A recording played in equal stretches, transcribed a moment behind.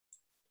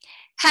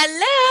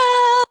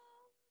Hello.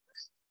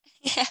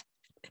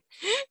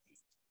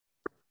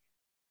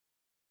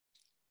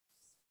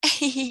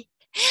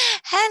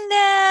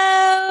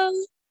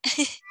 Hello.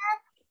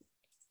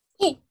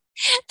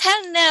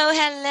 Hello,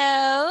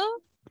 hello.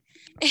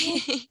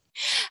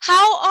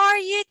 How are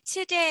you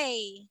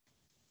today?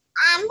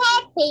 I'm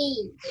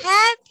happy.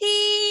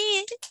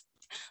 Happy.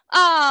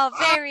 Oh,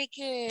 very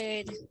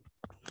good.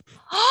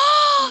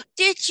 Oh,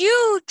 did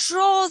you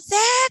draw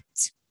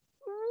that?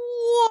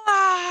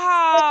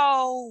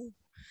 Wow.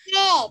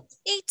 Red.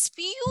 It's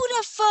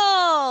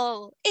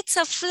beautiful. It's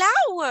a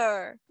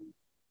flower.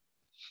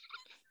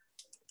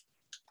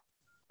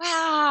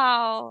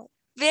 Wow.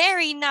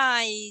 Very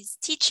nice.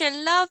 Teacher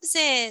loves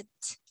it.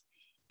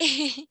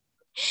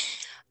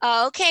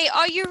 Okay,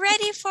 are you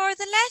ready for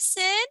the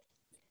lesson?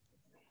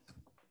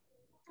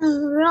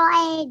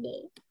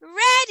 Ready.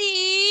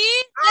 Ready?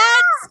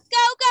 Let's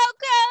go, go,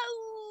 go.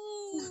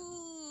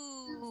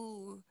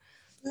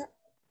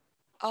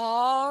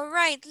 All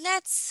right,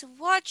 let's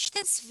watch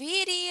this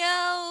video.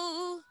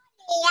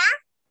 Yeah.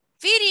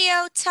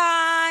 Video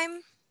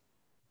time.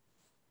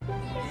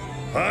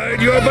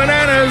 Hide your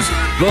bananas.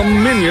 The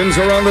minions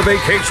are on the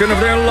vacation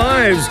of their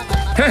lives.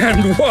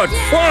 And what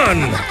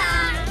fun!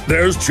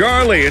 There's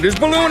Charlie and his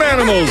balloon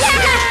animals.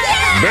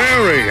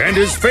 Barry and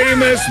his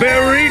famous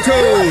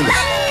burritos.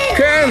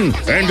 Ken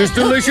and his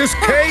delicious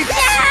cakes.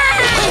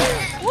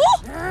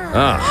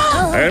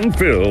 Ah, and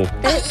Phil.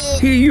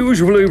 He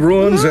usually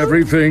ruins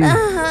everything.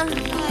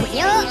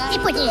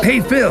 Hey,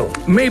 Phil,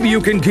 maybe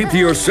you can keep to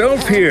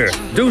yourself here.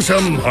 Do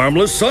some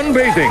harmless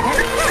sunbathing.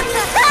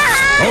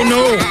 Oh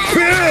no,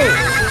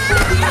 Phil!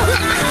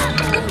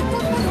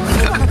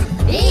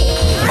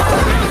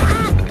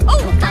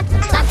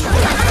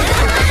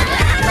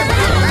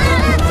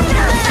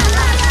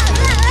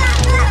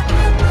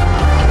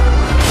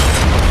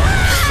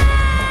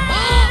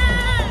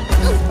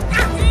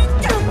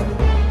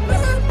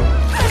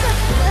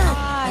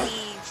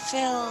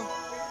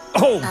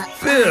 Oh,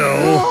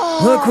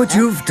 Phil, look what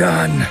you've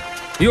done.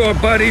 Your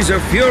buddies are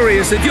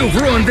furious that you've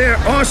ruined their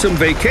awesome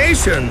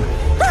vacation.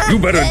 You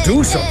better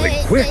do something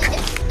quick.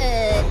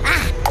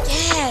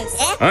 Yes.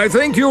 I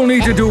think you'll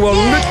need to do a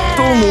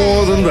little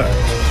more than that.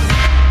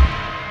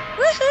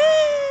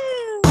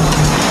 Woohoo!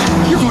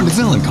 You're going to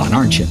VillainCon,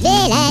 aren't you?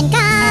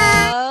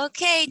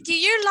 Okay, do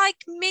you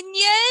like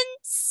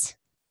minions?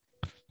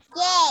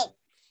 Yeah.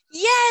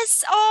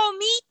 Yes, oh,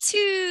 me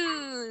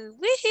too.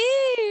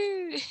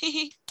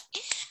 Woohoo!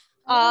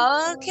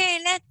 Okay,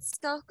 let's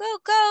go, go,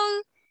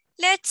 go.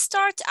 Let's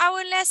start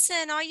our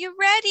lesson. Are you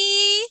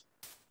ready?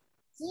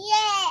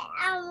 Yeah,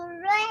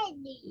 I'm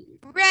ready.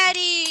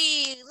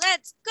 Ready.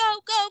 Let's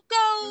go, go,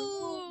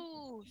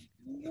 go.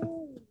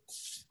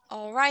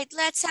 All right,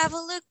 let's have a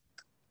look.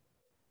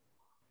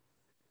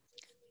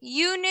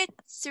 Unit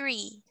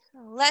 3,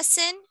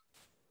 Lesson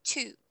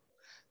 2.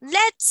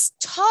 Let's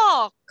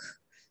talk.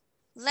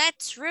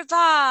 Let's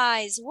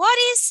revise. What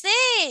is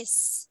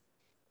this?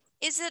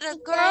 Is it a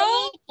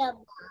girl?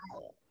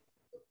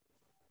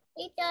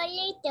 It's a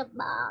little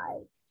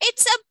boy.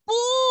 It's a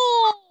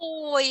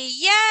boy.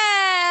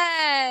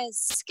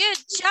 Yes.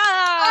 Good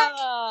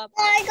job.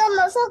 Có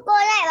một số cô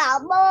lại bảo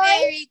boy.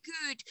 Very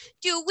good.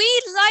 Do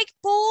we like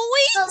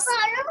boys?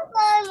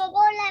 Một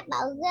cô lại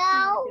bảo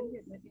girl.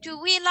 Do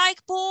we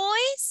like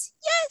boys?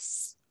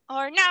 Yes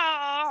or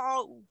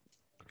no?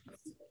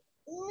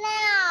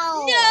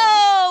 No.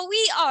 No,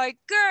 we are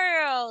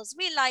girls.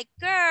 We like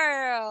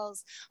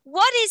girls.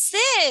 What is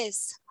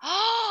this?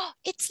 Oh,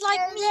 it's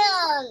like me.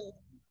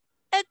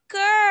 A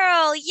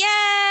girl.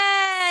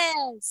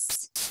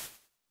 Yes.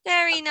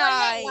 Very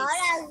nice.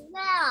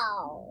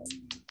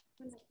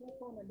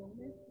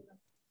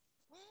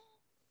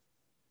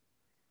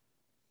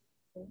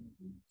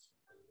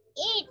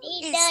 It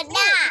is a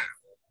dad.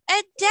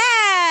 A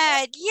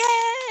dad.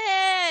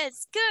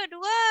 Yes. Good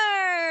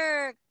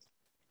work.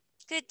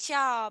 Good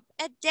job.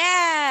 A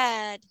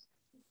dad.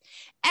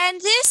 And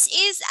this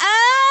is a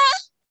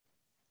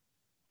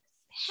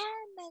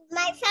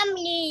My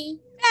family.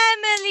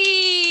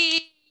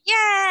 family.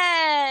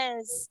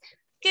 Yes.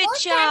 Good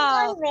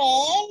job.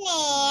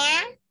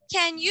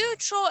 Can you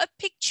draw a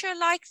picture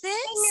like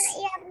this?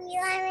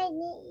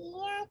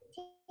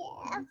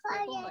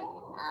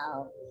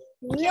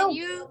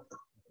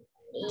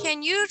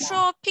 Can you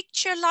draw a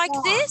picture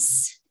like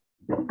this?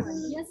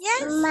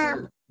 Yes.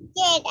 Mom.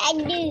 Yes, I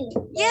do.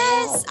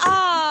 Yes.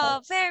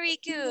 Oh, very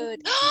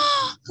good.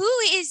 Who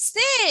is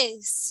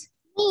this?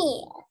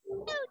 Me.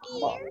 Hello,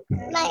 dear.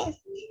 My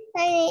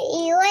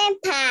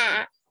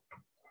grandpa.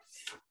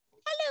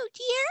 Hello,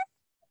 dear.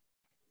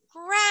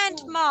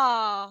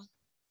 Grandma.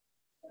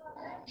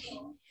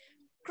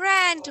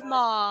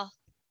 Grandma.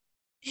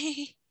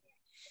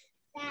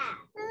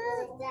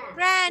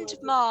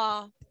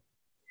 Grandma.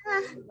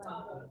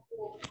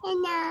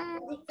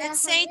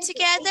 Let's say it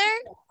together.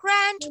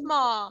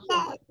 Grandma.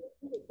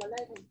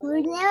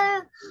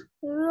 Grandma.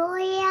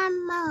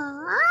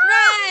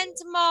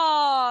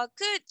 Grandma.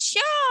 Good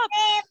job.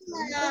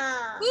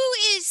 Grandma. Who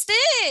is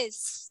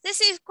this? This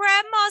is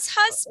Grandma's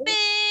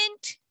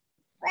husband.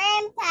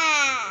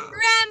 Grandpa.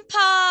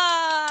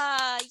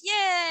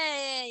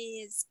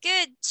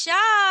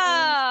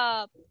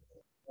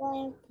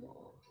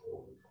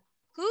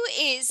 Who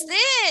is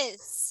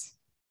this?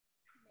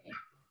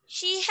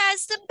 She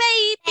has the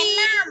baby.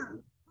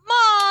 Mom.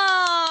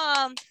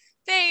 Mom.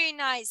 Very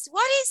nice.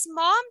 What is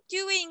Mom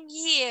doing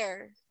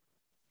here?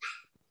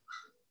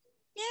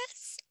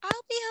 Yes,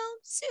 I'll be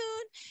home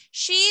soon.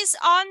 She's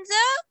on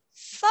the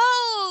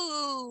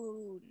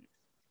phone.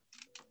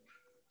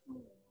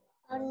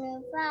 On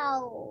the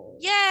phone.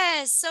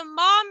 Yes, so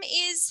Mom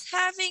is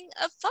having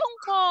a phone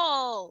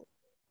call.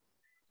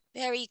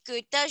 Very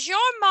good. Does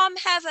your mom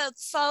have a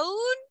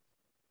phone?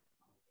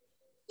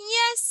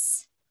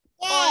 Yes.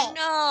 Yes. Or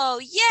no?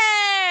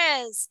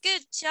 Yes.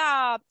 Good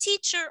job.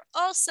 Teacher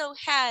also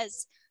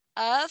has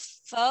a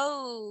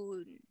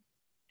phone.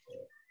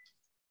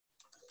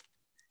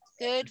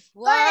 Good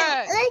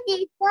work. Ước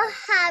gì có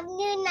học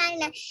như này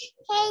nè.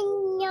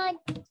 Khen nhau.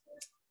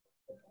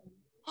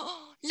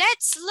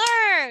 Let's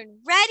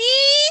learn.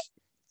 Ready?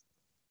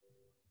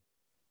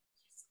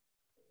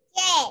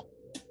 Yes.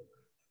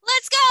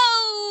 Let's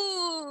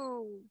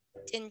go.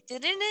 Dun,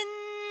 dun, dun, dun.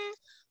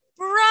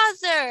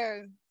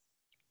 Brother.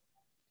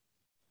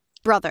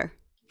 Brother.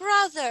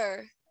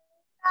 Brother.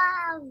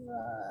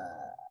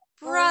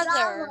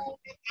 Brother.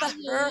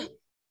 Brother.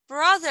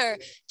 Brother.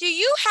 Do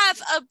you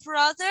have a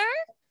brother?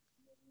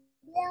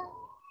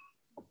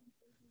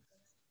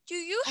 Do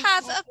you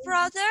have a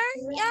brother?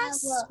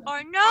 Yes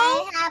or no?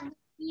 I have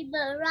a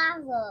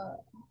brother.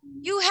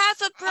 You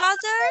have a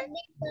brother?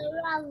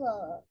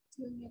 Brother.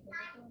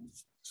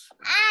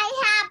 I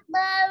have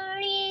a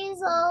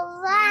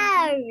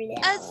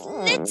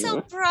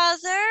little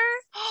brother.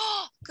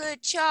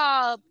 Good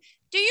job.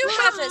 Do you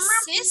have a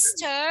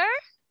sister?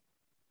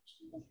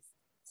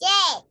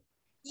 Yes.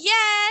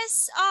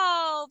 Yes.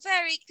 Oh,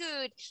 very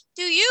good.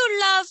 Do you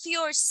love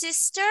your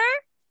sister?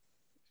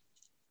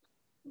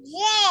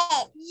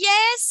 Yes.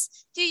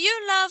 Yes. Do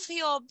you love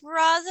your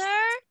brother?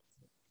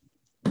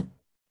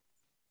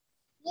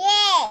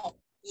 Yes.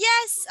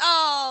 Yes.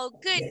 Oh,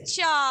 good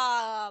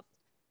job.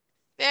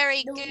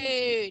 Very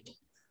good.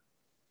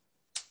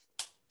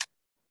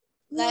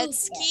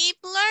 Let's keep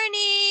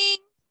learning.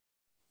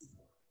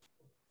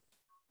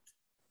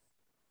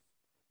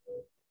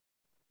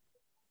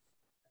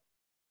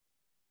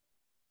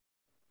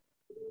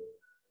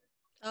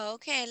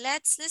 Okay,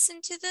 let's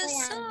listen to the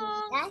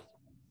song.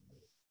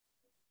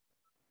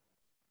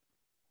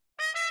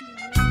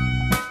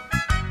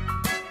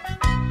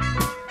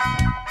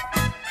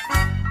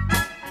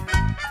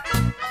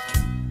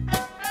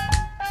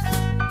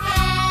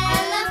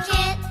 Hello,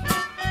 kid.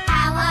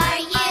 How are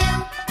you?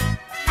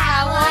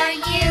 How are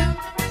you?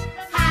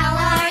 How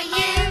are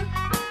you?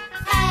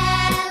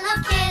 Hello,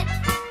 kid.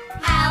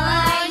 How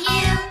are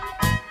you?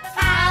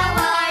 How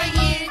are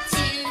you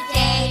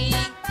today?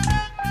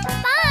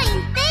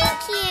 Fine,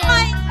 thank you.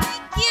 Fine,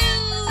 thank you.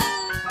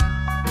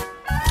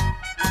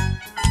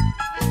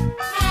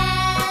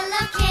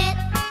 Hello, kid.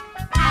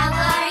 How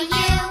are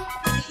you?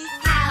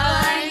 How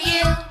are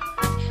you?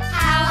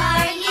 How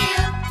are you?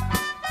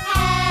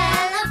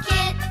 Hello,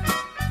 kid.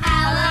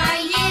 How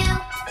are you?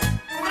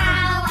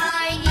 How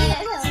are you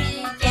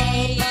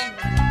today?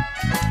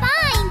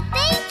 Fine,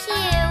 thank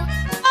you.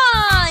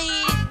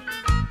 Fine.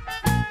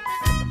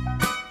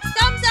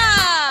 Thumbs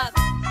up.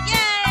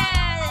 Yeah.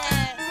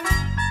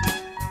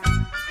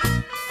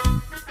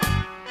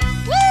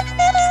 Woo!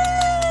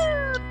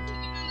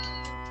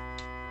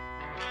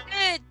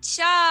 Good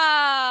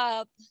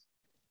job.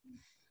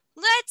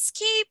 Let's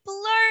keep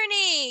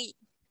learning.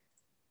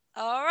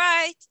 All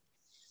right.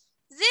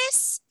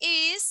 This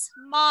is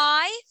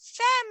my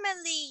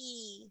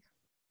family.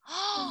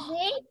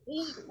 This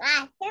is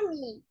my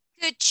family.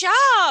 Good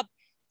job.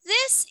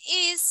 This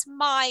is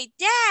my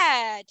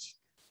dad.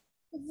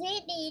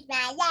 This is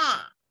my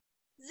dad.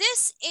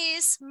 This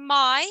is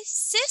my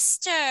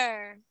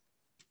sister.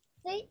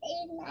 This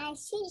is my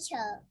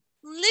sister.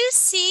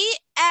 Lucy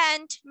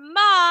and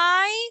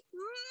my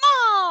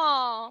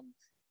mom.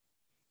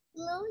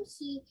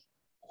 Lucy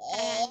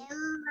And and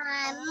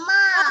my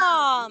mom.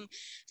 Mom.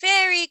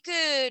 Very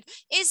good.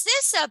 Is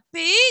this a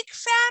big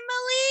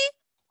family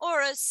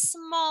or a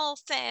small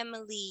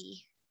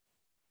family?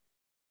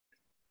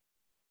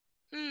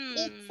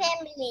 Big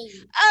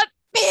family. A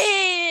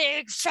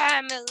big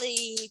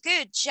family.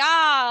 Good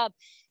job.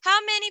 How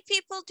many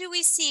people do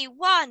we see?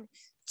 1,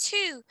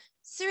 2,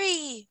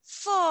 3,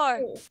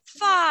 4,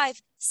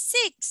 5,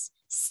 6.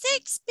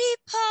 6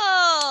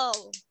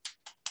 people.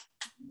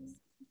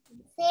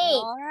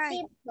 All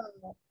right.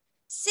 People.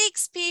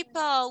 6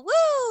 people.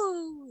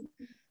 Woo!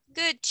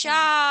 Good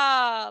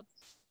job.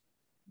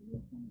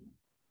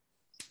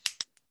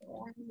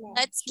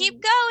 Let's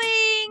keep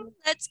going.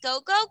 Let's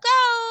go, go,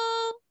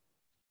 go.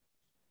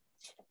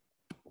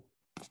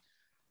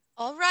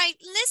 All right,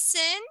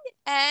 listen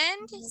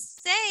and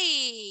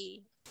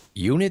say.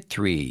 Unit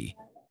 3,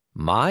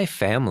 My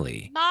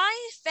Family.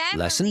 My family.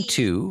 Lesson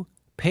 2,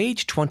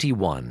 page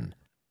 21.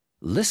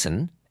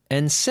 Listen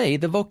and say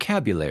the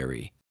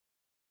vocabulary.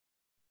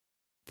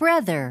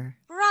 Brother.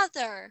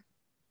 Brother.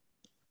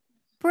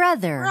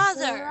 Brother.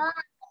 Brother.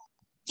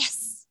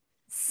 Yes.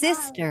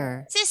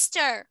 Sister.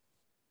 Sister.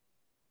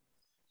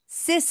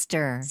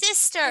 Sister.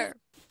 Sister.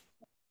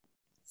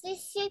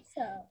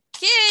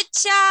 Good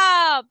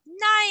job.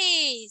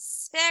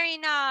 Nice. Very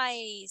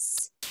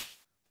nice.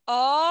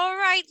 All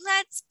right,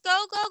 let's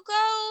go, go,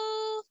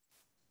 go.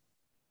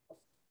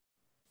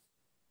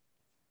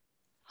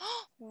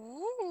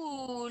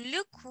 Ooh,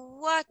 look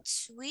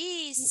what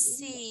we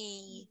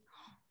see.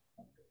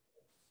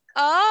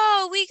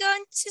 Oh, we're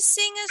going to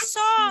sing a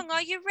song.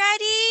 Are you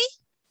ready?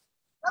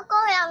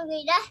 Cô làm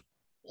gì đây?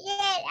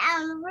 Yeah,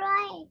 I'm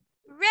right.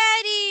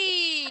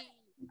 Ready.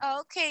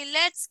 Okay,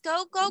 let's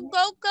go, go,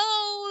 go,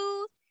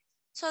 go.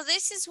 So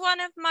this is one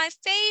of my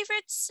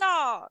favorite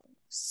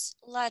songs.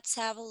 Let's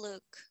have a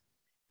look.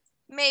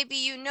 Maybe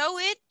you know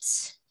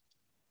it.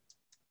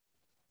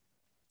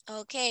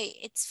 Okay,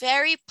 it's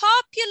very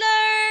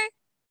popular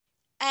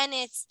and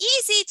it's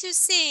easy to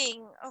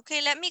sing.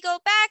 Okay, let me go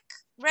back.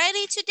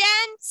 Ready to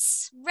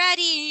dance?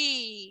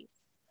 Ready.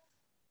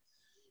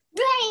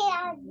 Ready.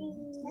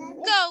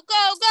 Go,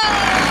 go, go.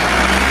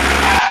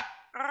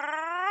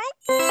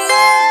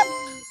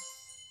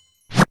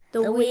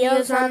 The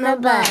wheels on the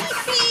bus.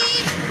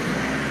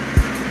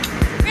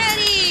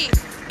 Ready.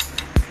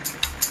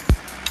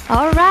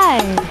 All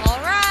right. All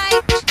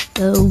right.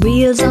 The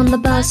wheels on the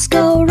bus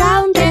go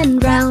round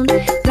and round,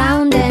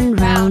 round and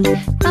round,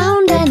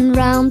 round and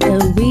round.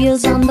 The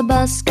wheels on the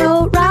bus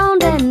go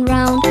round and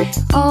round,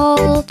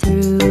 all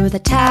through the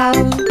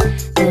town.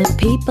 The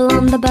people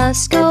on the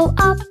bus go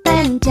up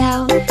and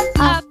down,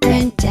 up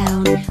and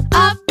down,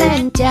 up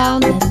and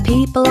down. The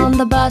people on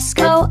the bus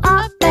go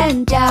up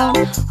and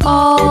down,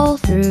 all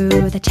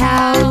through the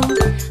town.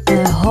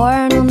 The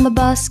horn on the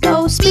bus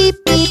goes beep,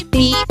 beep,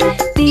 beep,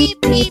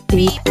 beep, beep,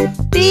 beep,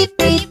 beep,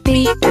 beep,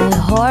 beep. The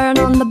horn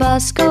on the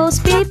bus goes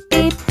beep,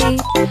 beep,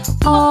 beep,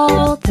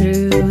 all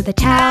through the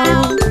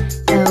town.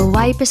 The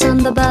wipers on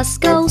the bus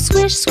go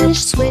swish, swish,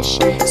 swish,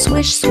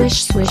 swish,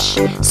 swish, swish,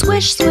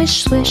 swish,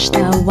 swish, swish.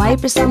 The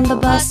wipers on the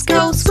bus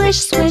go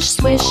swish, swish,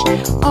 swish,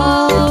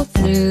 all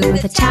through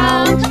the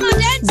town. Come on,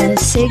 dance. The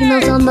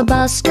signals on the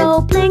bus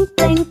go blink,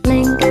 blink,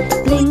 blink,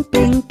 blink,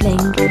 blink,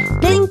 blink,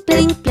 blink,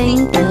 blink,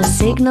 blink. The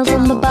signals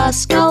on the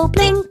bus go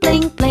blink,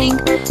 blink,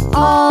 blink,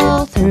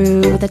 all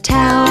through the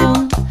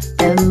town.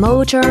 The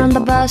motor on the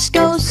bus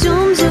goes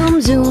zoom,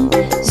 zoom, zoom,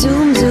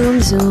 zoom, zoom,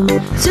 zoom,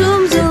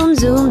 zoom, zoom,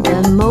 zoom.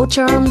 The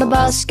motor on the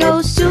bus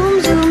goes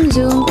zoom, zoom,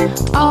 zoom,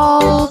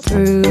 all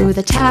through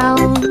the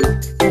town.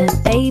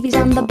 The babies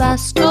on the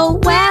bus go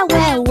where,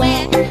 where,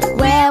 where,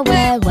 where,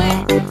 where,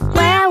 where,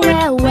 where,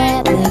 where,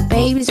 where. The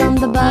babies on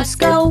the bus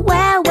go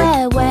where,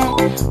 where, where,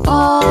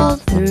 all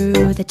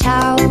through the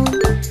town.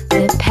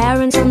 The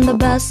parents on the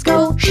bus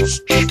go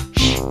shh, shh,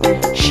 shh,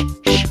 shh,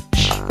 shh,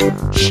 shh,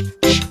 shh,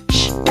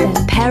 shh.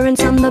 The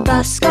parents on the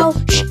bus go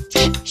shh,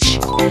 shh, shh,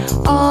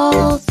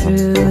 all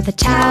through the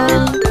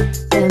town.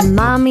 The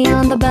mommy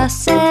on the bus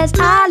says,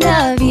 I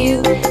love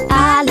you,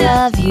 I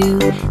love you,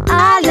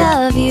 I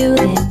love you.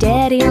 The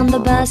daddy on the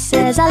bus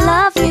says, I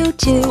love you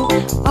too,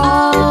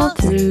 all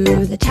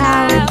through the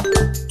town.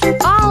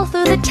 All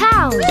through the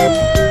town.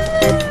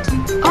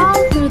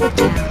 All through the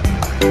town.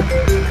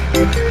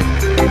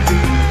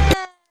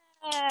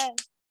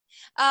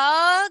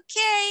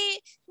 Okay,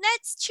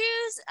 let's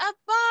choose a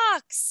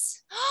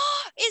box.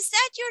 Is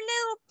that your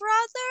little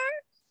brother?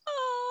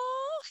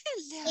 Oh,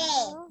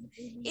 hello.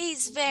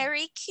 He's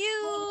very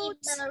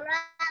cute.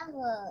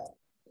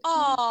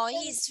 Oh,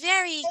 he's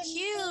very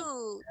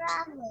cute.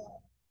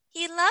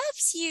 He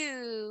loves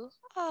you.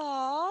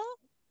 Oh.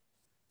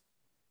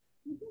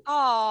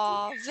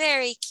 Oh,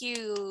 very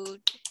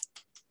cute.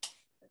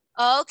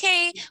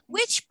 Okay,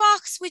 which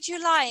box would you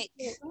like?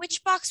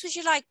 Which box would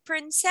you like,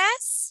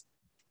 princess?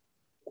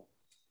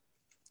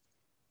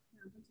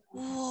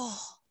 Whoa.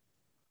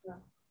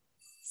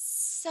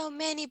 So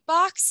many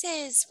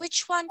boxes.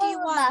 Which one do you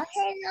want?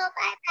 Hello,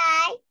 bye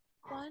bye.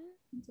 1,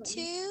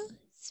 2,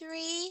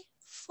 3,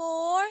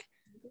 4,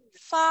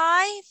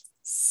 5,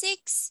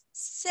 6,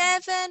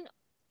 7,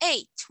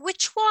 8.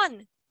 Which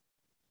one?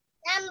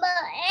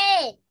 Number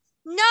 8.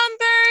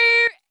 Number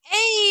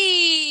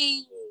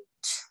 8.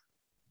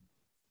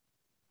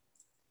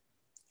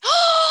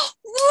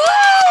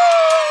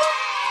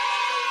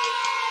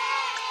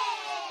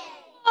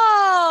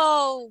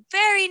 Oh,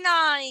 very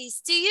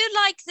nice. Do you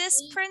like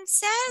this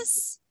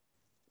princess?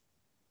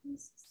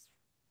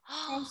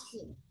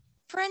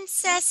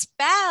 Princess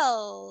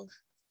Belle.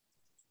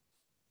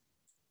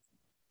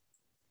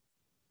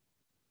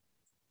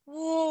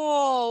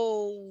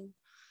 Whoa.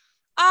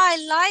 I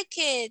like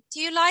it. Do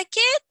you like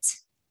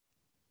it?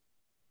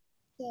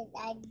 Yes,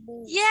 I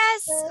do.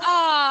 Yes.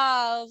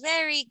 Oh,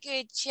 very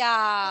good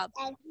job.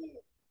 I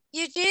do.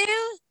 You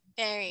do?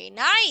 Very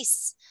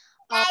nice.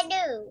 I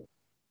do.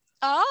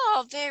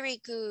 Oh, very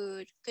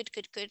good. Good,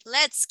 good, good.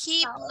 Let's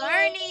keep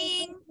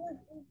learning.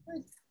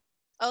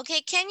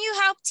 Okay, can you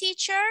help,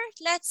 teacher?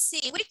 Let's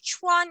see. Which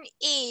one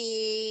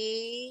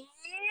is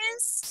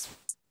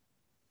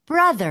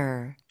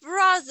Brother.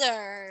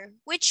 brother?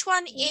 Which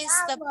one is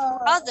the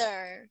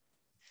brother?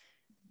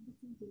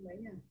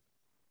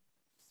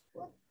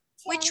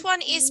 Which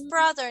one is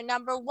brother?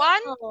 Number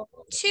 1,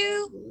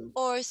 2,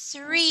 or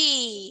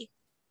 3?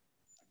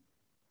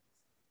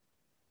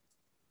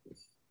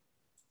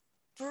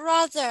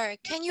 brother?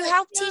 Can you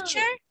help,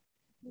 teacher?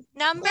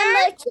 Number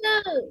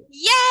 2.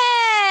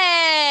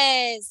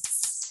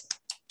 Yes.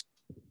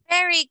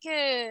 Very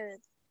good.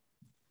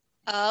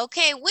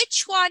 Okay,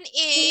 which one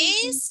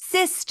is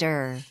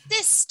Sister.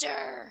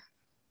 sister?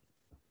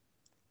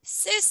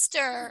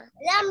 Sister.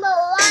 Number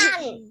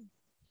 1.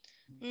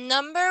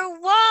 Number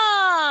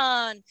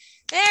 1.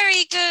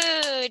 Very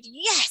good.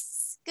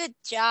 Yes. Good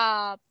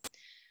job.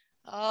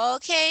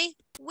 Okay,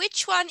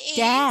 which one is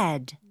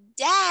Dad.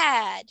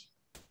 dad?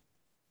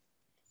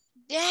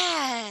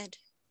 Dad.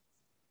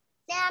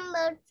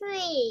 Number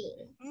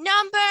 3.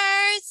 Number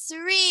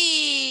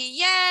 3.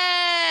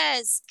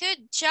 Yes.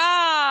 Good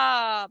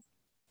job.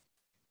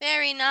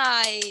 Very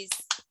nice.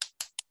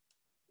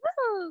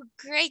 Woo,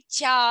 great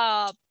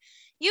job.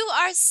 You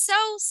are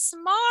so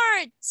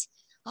smart.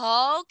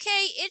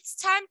 Okay, it's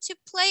time to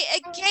play a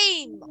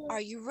game.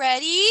 Are you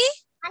ready?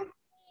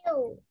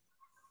 2.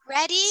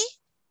 Ready?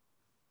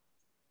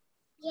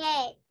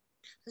 Yes.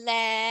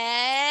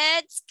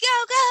 Let's go,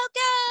 go,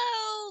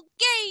 go.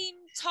 Game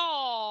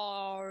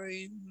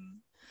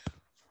time.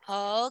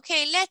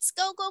 Okay, let's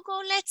go, go,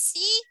 go. Let's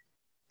see.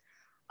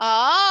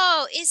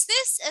 Oh, is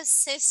this a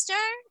sister,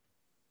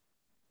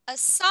 a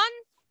son,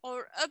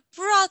 or a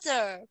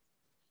brother?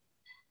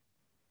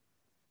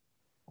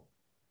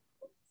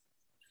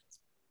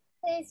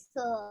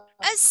 Sister.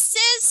 A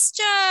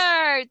sister.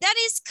 That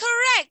is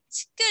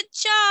correct. Good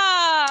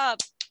job.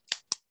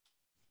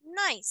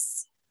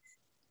 Nice.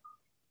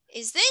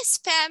 Is this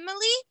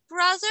family,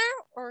 brother,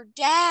 or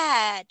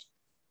dad?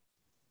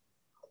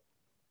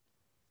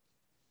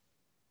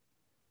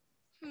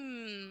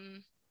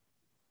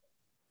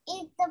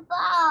 It's the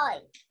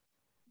boy.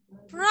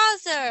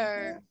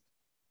 Brother.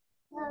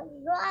 The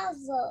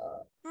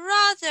brother.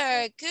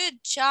 Brother. Good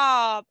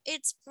job.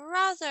 It's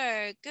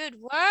brother. Good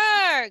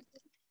work.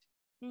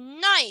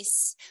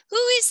 Nice. Who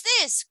is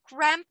this?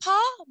 Grandpa,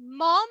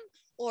 mom,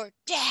 or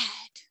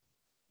dad?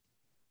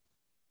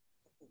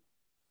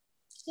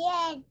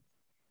 Yes.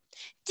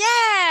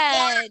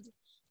 Dad.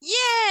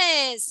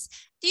 Yes.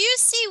 Do you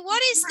see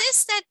what is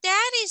this that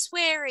dad is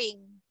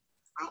wearing?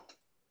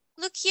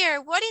 Look here.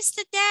 What is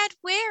the dad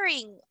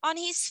wearing on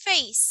his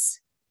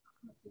face?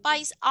 By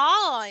his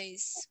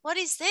eyes. What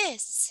is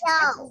this?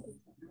 No.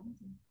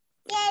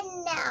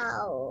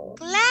 No.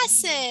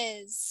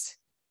 Glasses.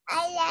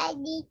 I like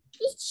the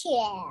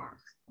picture.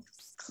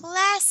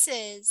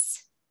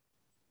 Glasses.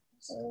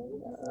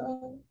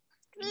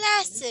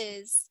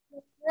 Glasses.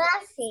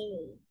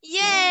 Glasses.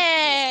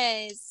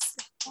 Yes.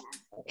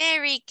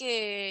 Very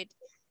good.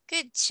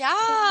 Good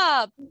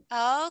job.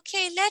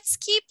 Okay, let's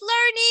keep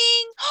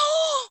learning.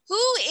 Who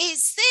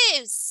is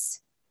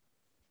this?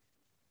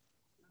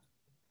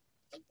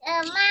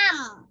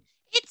 Mom.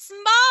 It's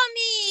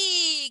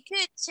mommy.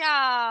 Good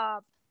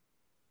job.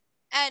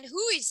 And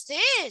who is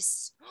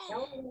this?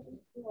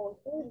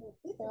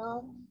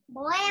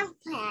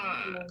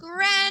 Grandpa.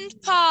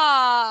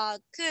 Grandpa.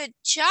 Good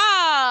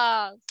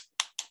job.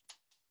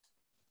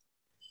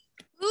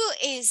 Who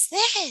is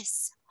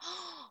this?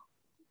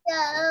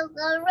 The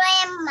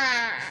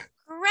grandma.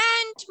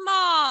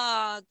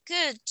 Grandma.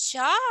 Good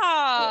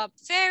job.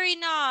 Very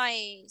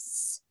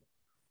nice.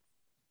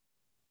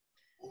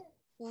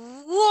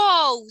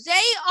 Whoa,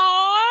 they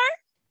are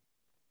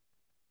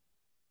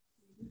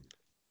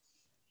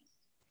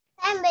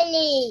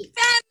Family.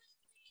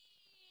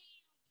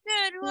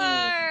 good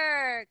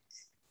work.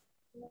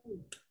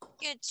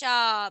 Good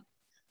job.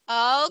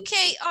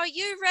 Okay, are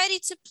you ready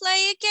to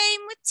play a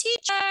game with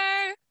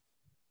teacher?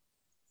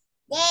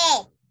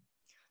 Yeah.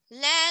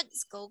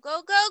 Let's go,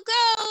 go, go,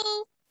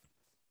 go.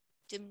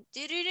 Dum,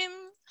 dum, dum,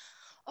 dum.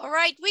 All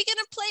right, we're going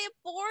to play a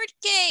board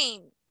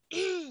game.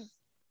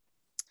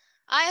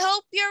 I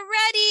hope you're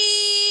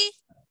ready.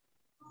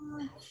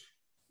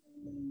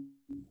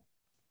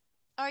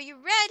 Are you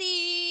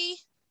ready?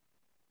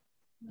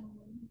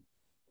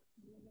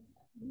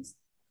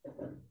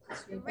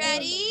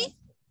 Ready?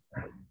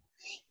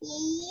 Yes.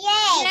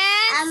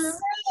 Yes. I'm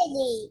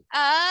ready.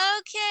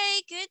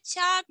 Okay, good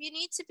job. You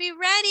need to be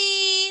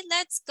ready.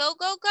 Let's go,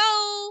 go,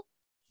 go.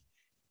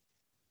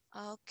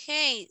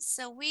 Okay,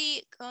 so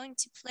we're going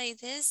to play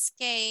this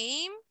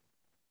game.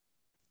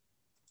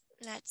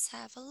 Let's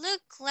have a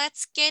look.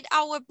 Let's get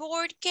our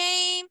board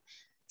game.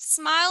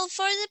 Smile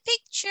for the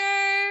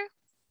picture.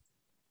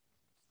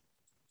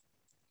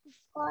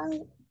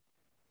 Con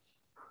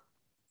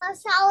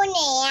sâu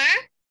nè.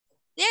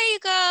 There you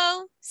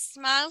go.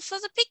 Smile for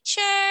the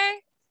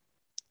picture.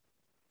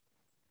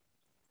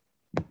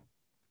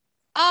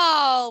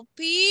 Oh,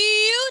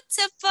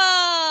 beautiful.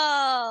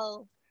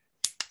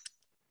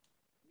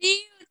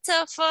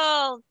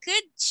 Beautiful.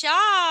 Good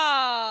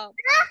job.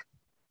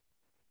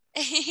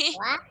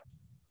 What?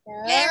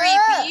 Very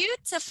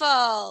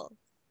beautiful.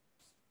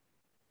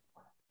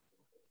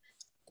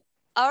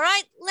 All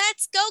right,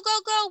 let's go,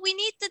 go, go. We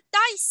need the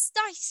dice,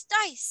 dice,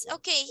 dice.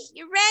 Okay,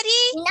 you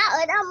ready? Nó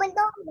ở đâu bên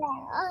đó bà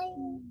ơi.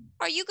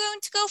 Are you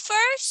going to go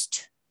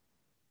first?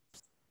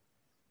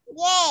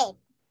 Yeah.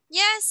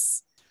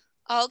 Yes.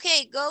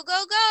 Okay, go,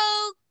 go,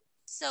 go.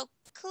 So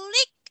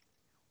click.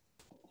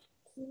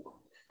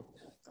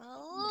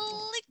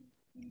 Click,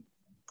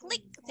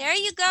 click. There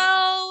you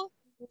go.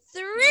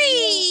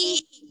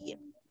 3.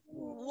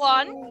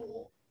 1,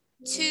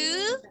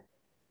 2,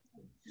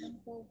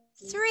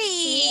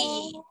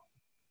 3.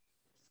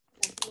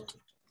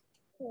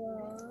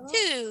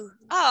 2.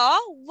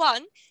 Oh,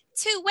 1,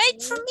 2.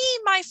 Wait for me,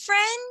 my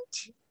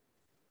friend.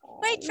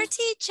 Wait for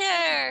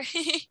teacher.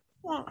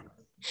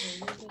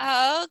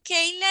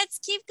 Okay, let's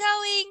keep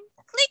going.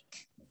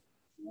 Click.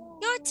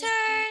 Your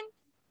turn.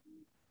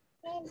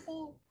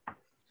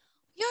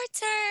 Your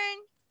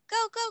turn.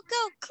 Go, go,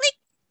 go. Click.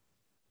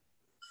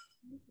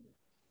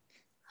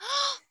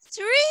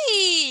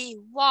 3.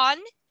 1,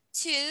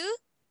 2,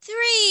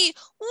 3.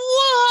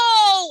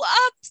 Whoa!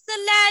 Up the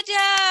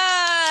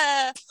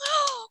ladder.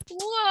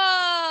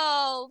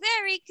 Whoa!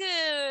 Very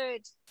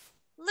good.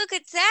 Look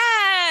at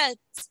that.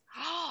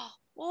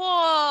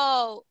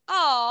 Whoa!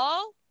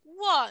 Oh,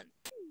 1.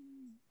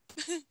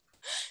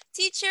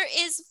 Teacher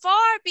is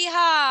far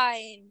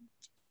behind.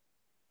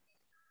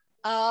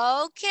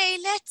 Okay,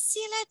 let's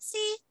see, let's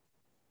see.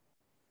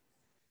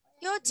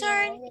 Your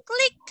turn.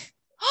 Click.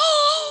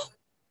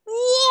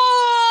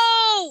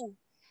 Whoa!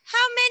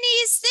 How many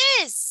is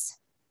this?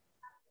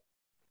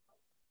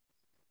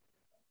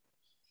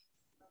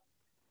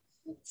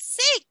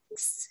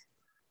 6.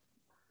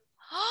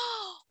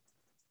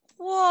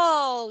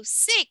 Whoa,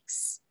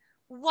 6.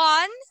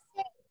 1,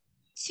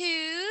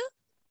 2,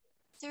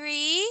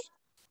 3,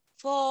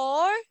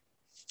 4,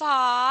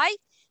 5,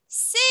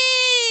 6.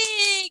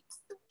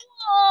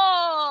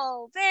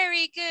 Whoa,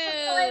 very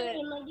good.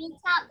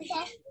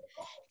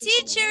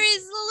 Teacher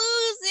is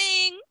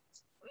losing.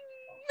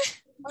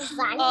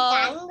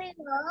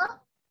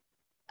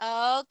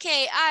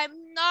 Okay,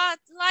 I'm not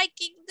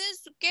liking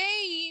this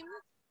game.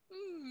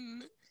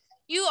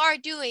 You are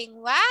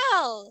doing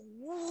well.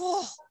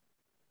 Whoa.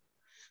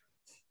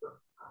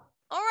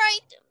 All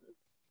right.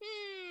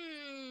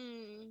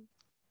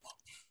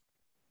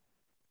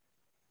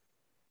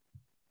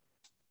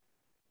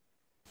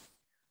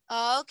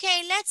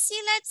 Okay, let's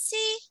see, let's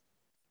see.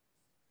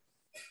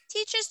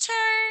 Teacher's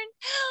turn.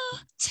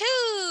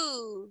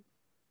 2.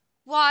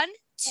 1,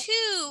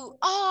 2.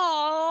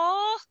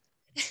 Oh.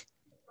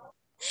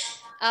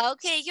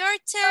 Okay, your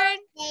turn.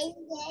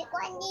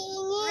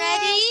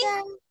 Ready?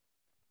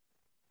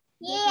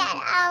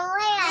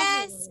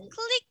 Yes.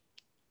 Click.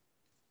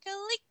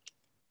 Click.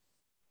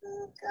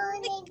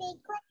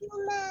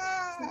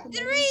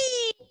 3.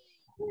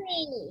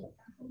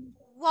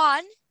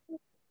 1,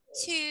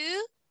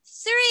 2,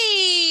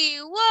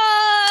 3.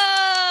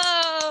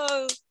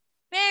 Whoa!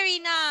 Very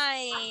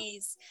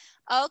nice.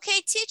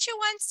 Okay, teacher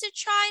wants to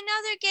try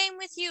another game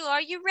with you.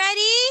 Are you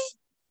ready?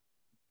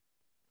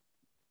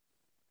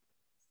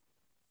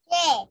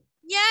 Yeah.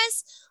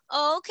 Yes?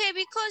 Okay,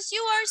 because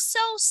you are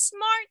so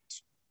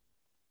smart,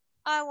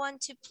 I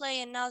want to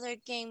play another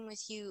game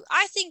with you.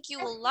 I think you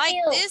will like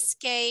this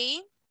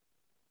game.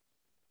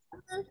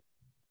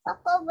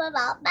 Cô vừa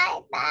bảo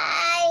bye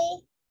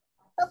bye.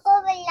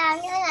 Cô vừa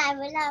làm như này,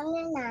 vừa làm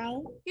như này.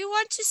 You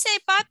want to say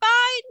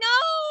bye-bye?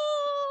 No!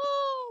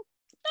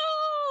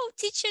 No!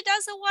 Teacher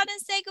doesn't want to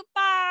say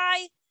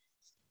goodbye.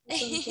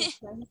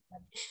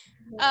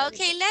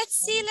 Okay, let's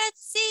see,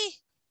 let's see.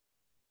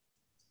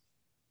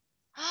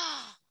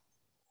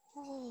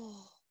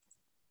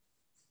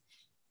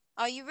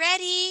 Are you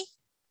ready?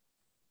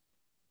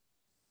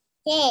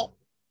 Yeah.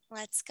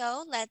 Let's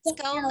go, let's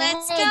go,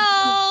 let's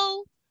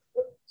go.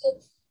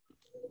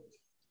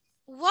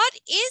 What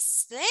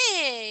is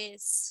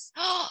this?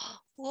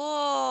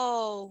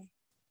 Whoa.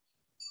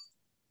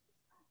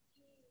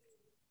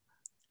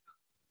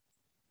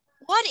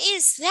 What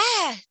is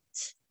that?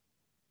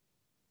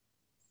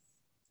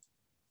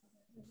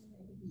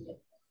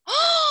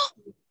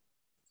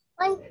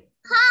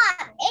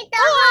 It's a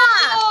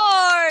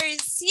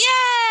horse.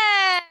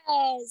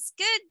 Yes,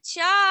 good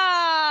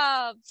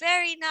job.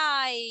 Very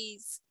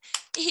nice.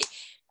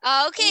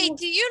 Okay,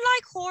 do you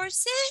like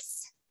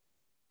horses?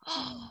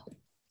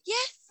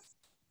 Yes.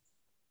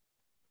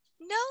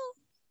 No.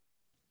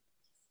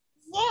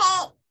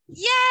 Yeah.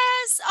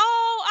 Yes.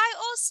 Oh, I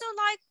also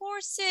like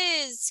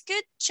horses.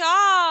 Good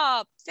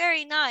job.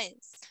 Very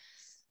nice.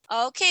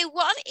 Okay,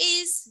 what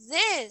is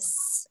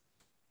this?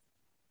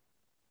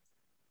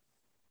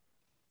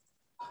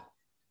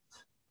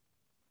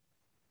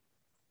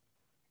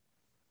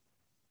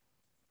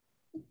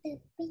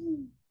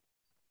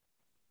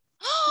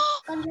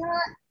 Con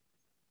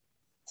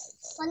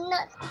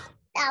nợ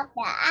tao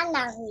đã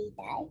làm gì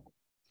đấy?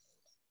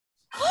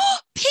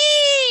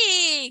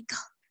 Pig!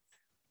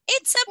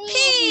 It's a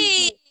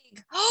pig!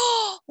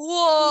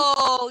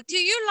 Whoa! Do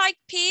you like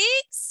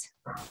pigs?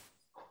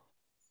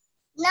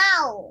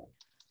 No.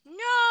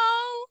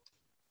 No.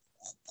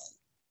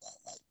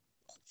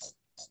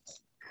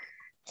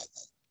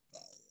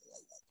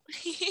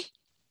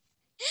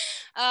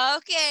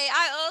 Okay,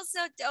 I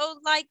also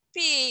don't like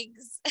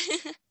pigs.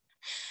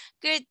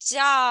 Good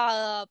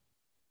job.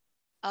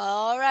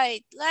 All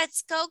right,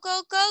 let's go,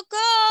 go, go,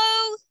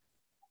 go.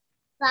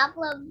 Pháp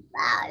vừa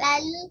bảo là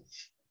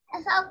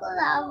Không có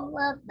lòng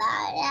vừa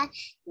bảo là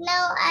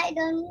no, I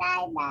don't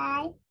like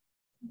bài.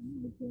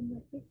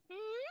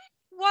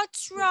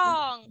 What's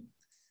wrong?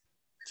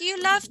 Do you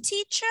love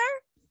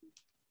teacher?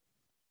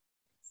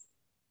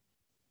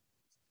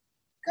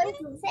 Con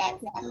thử xem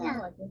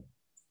nào.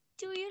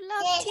 Do you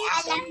love Yes, I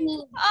teacher? love me.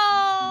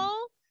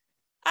 Oh,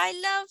 I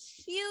love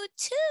you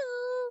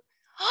too.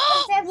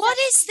 What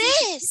is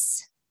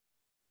this?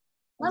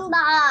 Con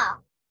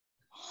bò.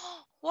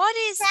 What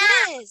is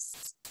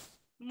this?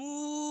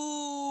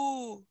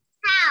 Moo.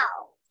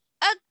 Cow.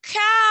 A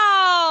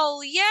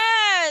cow.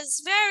 Yes,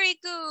 very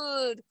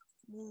good.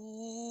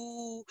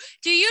 Moo.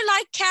 Do you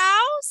like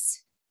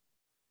cows?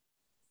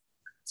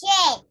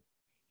 Chicken.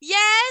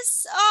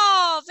 Yes.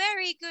 Oh,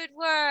 very good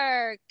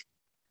work.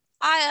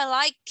 I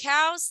like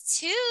cows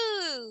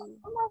too.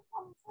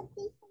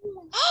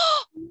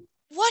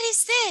 What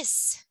is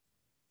this?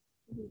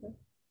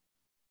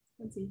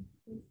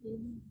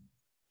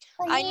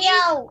 I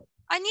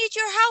need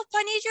your help.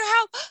 I need your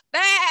help.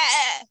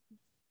 Bah!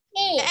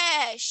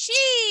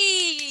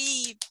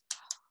 Sheep.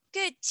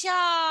 Good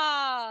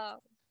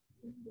job.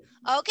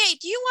 Okay,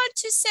 do you want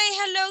to say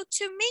hello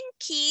to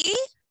Minky?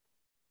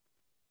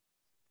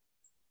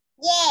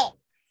 Yeah.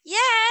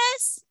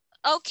 Yes.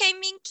 Okay,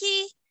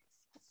 Minky.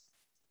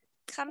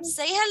 Come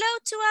say hello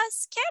to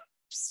us.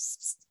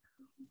 Camps.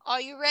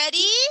 Are you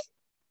ready?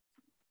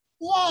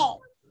 Yeah.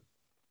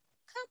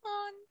 Come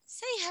on.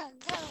 Say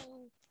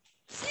hello.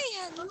 Say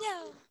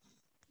hello.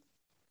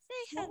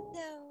 Say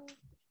hello.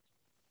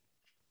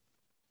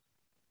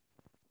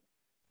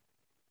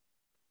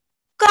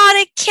 Got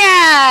a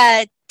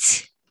cat.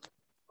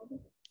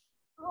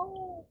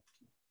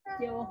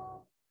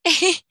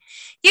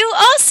 You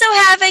also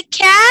have a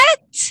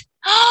cat?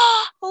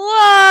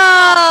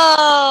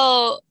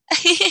 Whoa.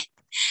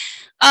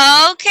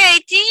 Okay,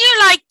 do you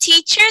like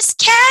teacher's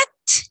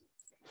cat?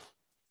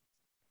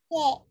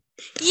 Yeah.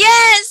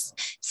 Yes.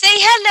 Say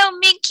hello,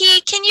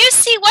 Minky. Can you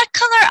see what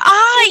color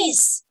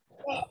eyes?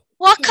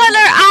 What color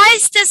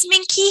eyes does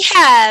Minky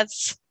have?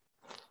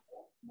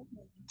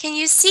 Can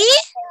you see?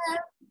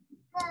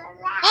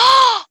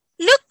 Oh,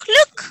 look,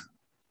 look.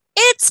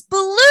 It's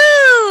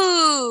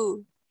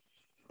blue.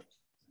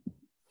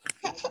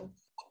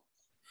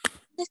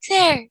 Look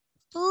there.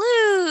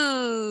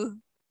 Blue.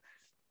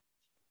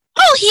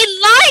 Oh, he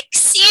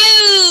likes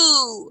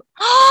you.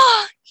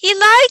 Oh, he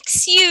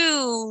likes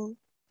you.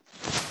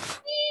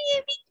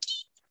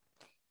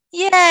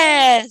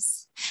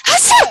 Yes.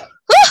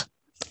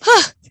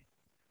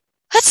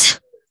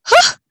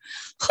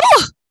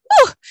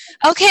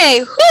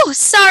 Okay,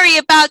 sorry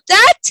about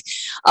that.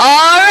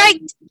 All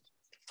right.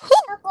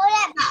 Cô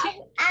lại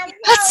bảo ăn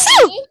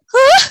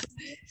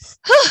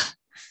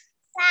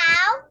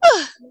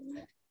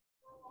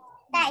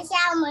Tại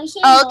sao mới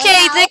xin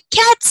Okay, the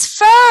cat's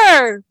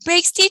fur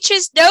makes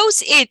teacher's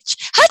nose itch.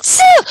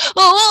 Hatsu!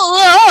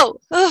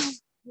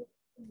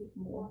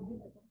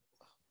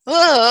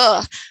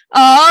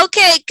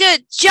 Okay,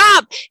 good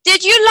job.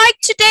 Did you like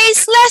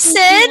today's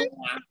lesson?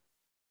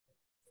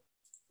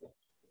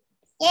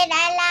 Yes,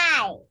 I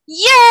like.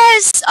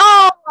 Yes.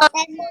 Oh,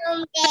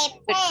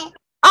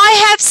 I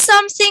have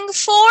something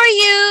for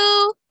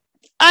you.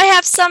 I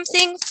have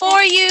something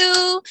for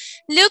you.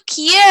 Look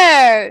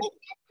here.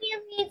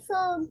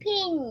 Beautiful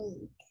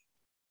pink.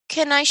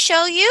 Can I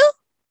show you?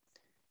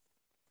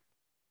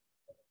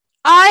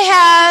 I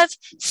have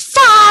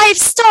 5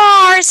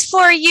 stars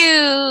for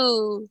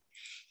you.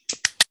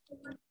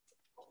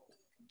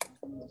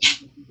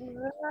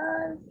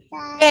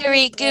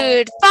 Very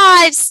good.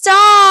 5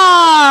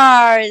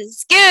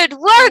 stars. Good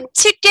work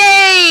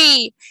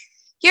today.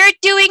 You're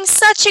doing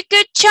such a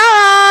good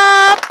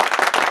job.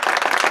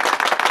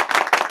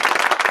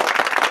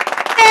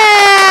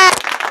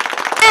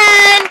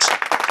 And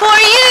for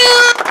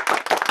you.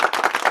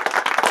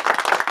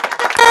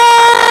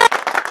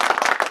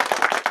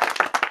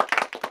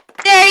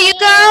 There you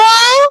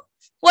go.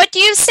 What do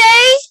you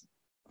say?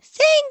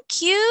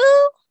 Thank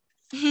you.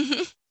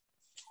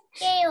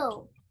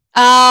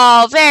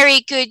 Oh,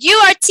 very good. You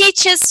are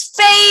teacher's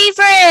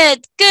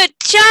favorite. Good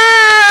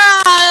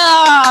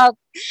job.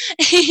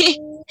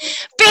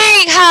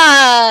 Big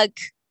hug.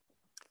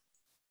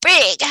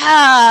 Big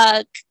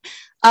hug.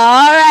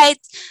 All right.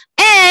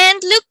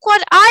 And look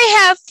what I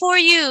have for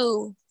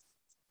you.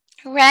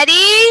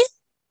 Ready?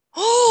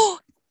 Oh,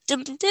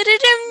 dum dum dum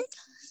dum.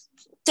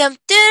 Dum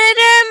dum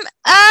dum.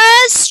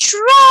 A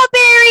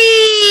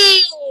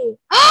strawberry.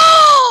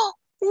 Oh,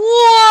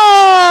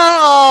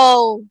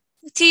 whoa.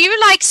 Do you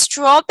like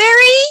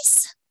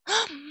strawberries?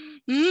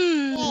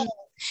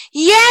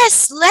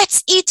 Yes,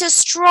 let's eat a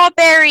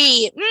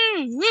strawberry.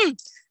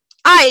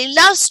 I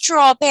love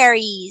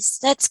strawberries.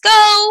 Let's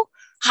go.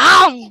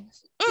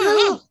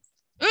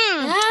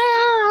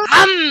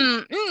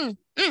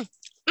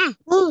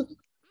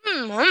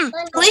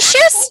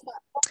 Delicious?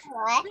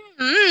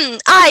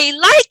 I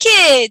like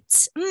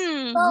it.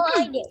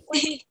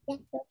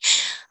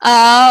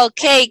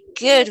 Okay,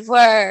 good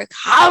work.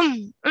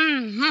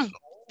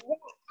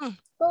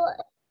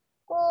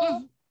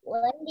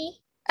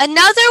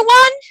 Another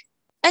one?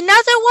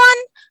 Another one.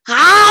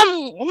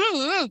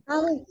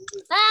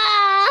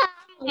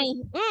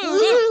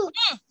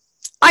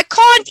 I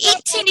can't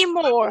eat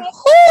anymore.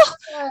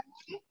 Whew.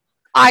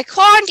 I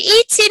can't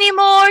eat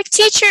anymore.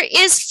 Teacher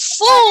is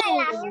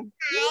full.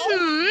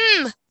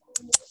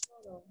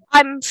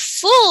 I'm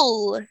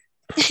full.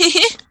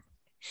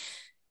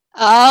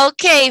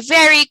 Okay,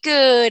 very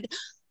good.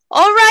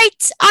 All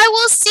right, I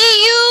will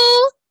see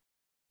you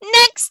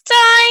next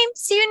time.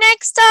 See you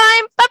next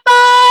time.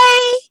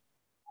 Bye-bye.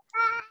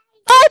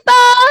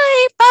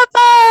 Bye-bye.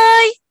 Bye-bye.